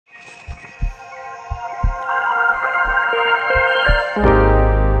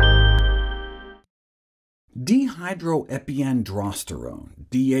dihydroepiandrosterone,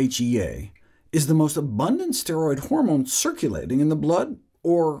 DHEA, is the most abundant steroid hormone circulating in the blood,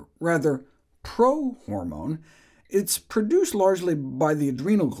 or rather, prohormone. It's produced largely by the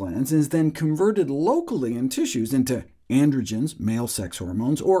adrenal glands and is then converted locally in tissues into androgens, male sex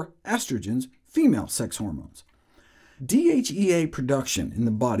hormones, or estrogens, female sex hormones. DHEA production in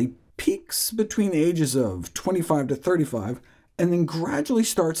the body peaks between the ages of 25 to 35, and then gradually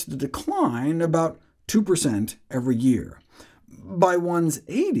starts to decline about 2% every year. By one's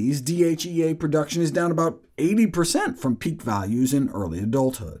 80s, DHEA production is down about 80% from peak values in early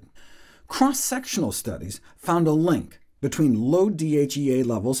adulthood. Cross-sectional studies found a link between low DHEA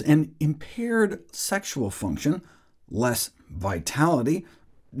levels and impaired sexual function, less vitality,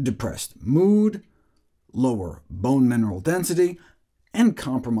 depressed mood, lower bone mineral density, and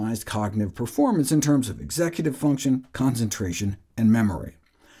compromised cognitive performance in terms of executive function, concentration, and memory.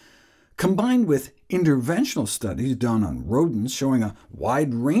 Combined with interventional studies done on rodents showing a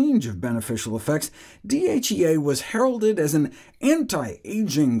wide range of beneficial effects, DHEA was heralded as an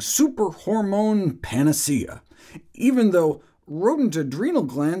anti-aging superhormone panacea, even though rodent adrenal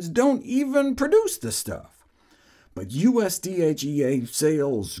glands don't even produce the stuff. But U.S. DHEA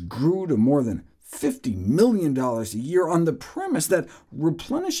sales grew to more than $50 million a year on the premise that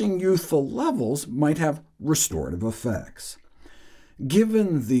replenishing youthful levels might have restorative effects.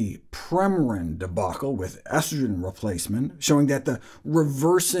 Given the Premarin debacle with estrogen replacement, showing that the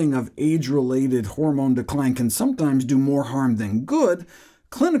reversing of age-related hormone decline can sometimes do more harm than good,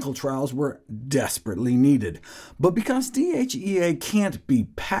 clinical trials were desperately needed. But because DHEA can't be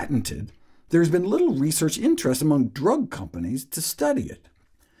patented, there's been little research interest among drug companies to study it.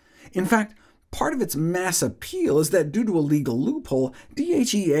 In fact, part of its mass appeal is that due to a legal loophole,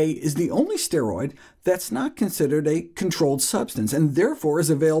 DHEA is the only steroid that's not considered a controlled substance, and therefore is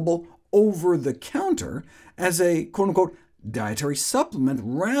available over-the-counter as a quote-unquote dietary supplement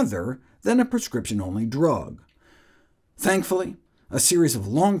rather than a prescription-only drug. Thankfully, a series of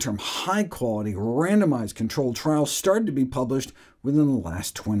long-term, high-quality, randomized controlled trials started to be published within the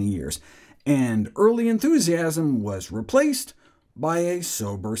last 20 years, and early enthusiasm was replaced by a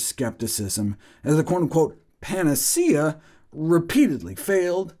sober skepticism, as the quote-unquote panacea repeatedly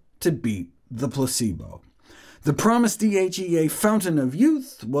failed to beat the placebo. The promised DHEA fountain of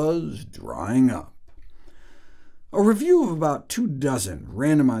youth was drying up. A review of about 24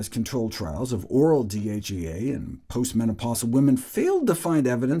 randomized controlled trials of oral DHEA in postmenopausal women failed to find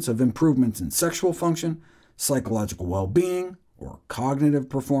evidence of improvements in sexual function, psychological well-being, or cognitive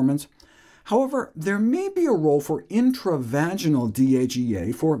performance. However, there may be a role for intravaginal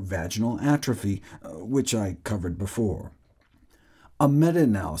DHEA for vaginal atrophy, which I covered before. A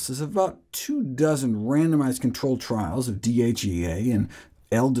meta-analysis of about 24 randomized controlled trials of DHEA in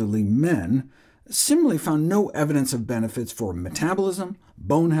elderly men similarly found no evidence of benefits for metabolism,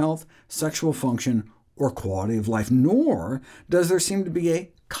 bone health, sexual function, or quality of life, nor does there seem to be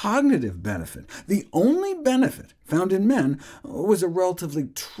a cognitive benefit. The only benefit found in men was a relatively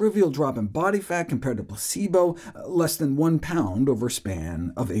trivial drop in body fat compared to placebo, less than 1 pound over a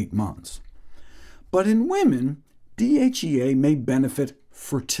span of 8 months. But in women, DHEA may benefit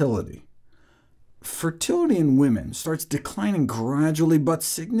fertility. Fertility in women starts declining gradually but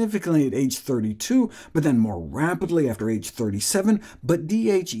significantly at age 32, but then more rapidly after age 37, but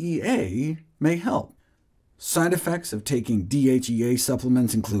DHEA may help. Side effects of taking DHEA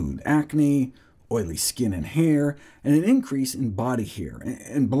supplements include acne, oily skin and hair, and an increase in body hair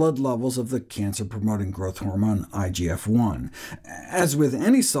and blood levels of the cancer-promoting growth hormone IGF-1. As with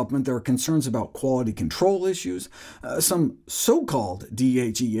any supplement, there are concerns about quality control issues. Some so-called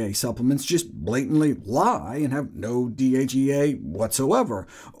DHEA supplements just blatantly lie and have no DHEA whatsoever,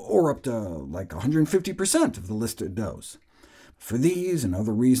 or up to like 150% of the listed dose. For these and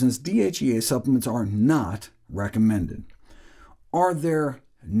other reasons, DHEA supplements are not recommended. Are there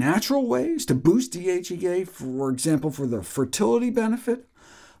natural ways to boost DHEA, for example, for the fertility benefit?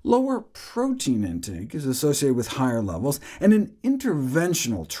 Lower protein intake is associated with higher levels, and an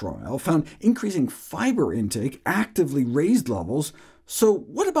interventional trial found increasing fiber intake actively raised levels. So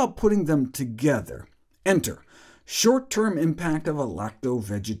what about putting them together? Enter short-term impact of a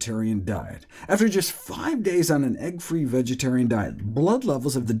lacto-vegetarian diet. After just 5 days on an egg-free vegetarian diet, blood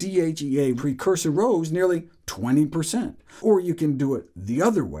levels of the DHEA precursor rose nearly 20%. Or you can do it the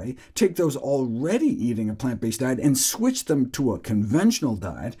other way, take those already eating a plant-based diet and switch them to a conventional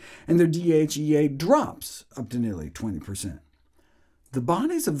diet, and their DHEA drops up to nearly 20%. The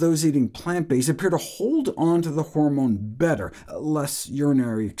bodies of those eating plant-based appear to hold on to the hormone better, less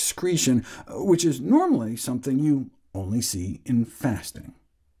urinary excretion, which is normally something you only see in fasting.